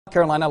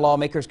Carolina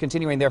lawmakers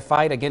continuing their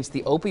fight against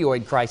the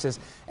opioid crisis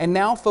and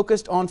now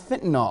focused on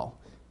fentanyl.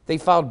 They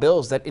filed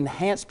bills that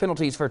enhance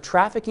penalties for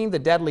trafficking the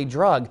deadly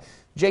drug.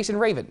 Jason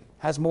Raven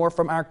has more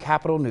from our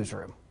Capitol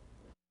newsroom.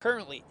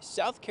 Currently,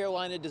 South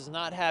Carolina does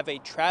not have a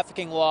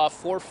trafficking law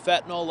for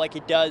fentanyl like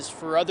it does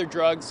for other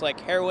drugs like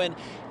heroin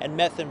and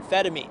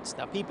methamphetamines.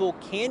 Now, people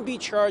can be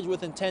charged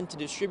with intent to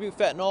distribute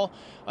fentanyl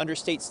under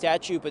state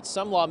statute, but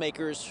some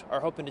lawmakers are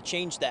hoping to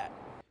change that.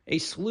 A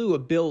slew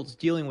of bills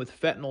dealing with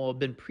fentanyl have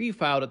been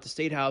pre-filed at the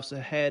State House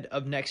ahead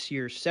of next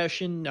year's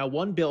session. Now,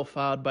 one bill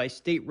filed by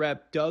State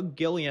Rep Doug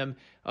Gilliam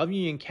of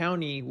Union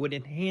County would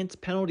enhance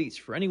penalties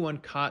for anyone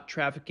caught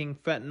trafficking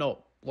fentanyl.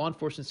 Law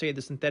enforcement say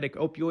the synthetic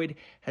opioid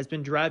has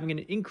been driving an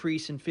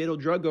increase in fatal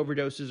drug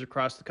overdoses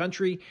across the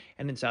country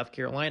and in South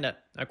Carolina.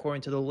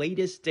 According to the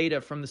latest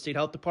data from the State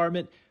Health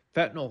Department,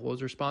 fentanyl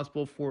was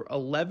responsible for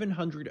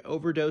 1,100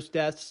 overdose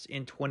deaths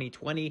in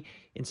 2020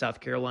 in South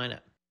Carolina.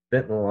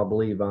 Fentanyl, I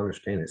believe I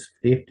understand, is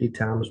 50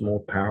 times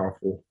more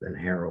powerful than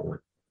heroin.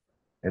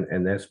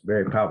 And that's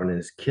very powerful, and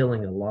it's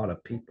killing a lot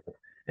of people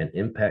and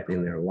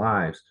impacting their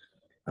lives.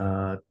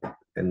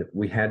 And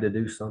we had to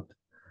do something.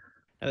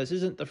 Now, this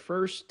isn't the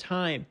first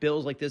time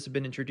bills like this have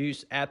been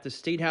introduced at the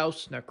State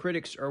House. Now,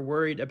 critics are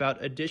worried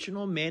about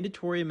additional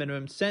mandatory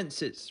minimum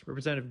sentences.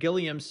 Representative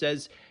Gilliam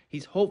says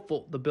he's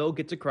hopeful the bill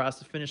gets across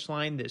the finish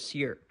line this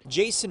year.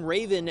 Jason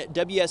Raven,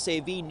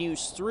 WSAV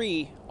News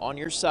 3, on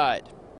your side.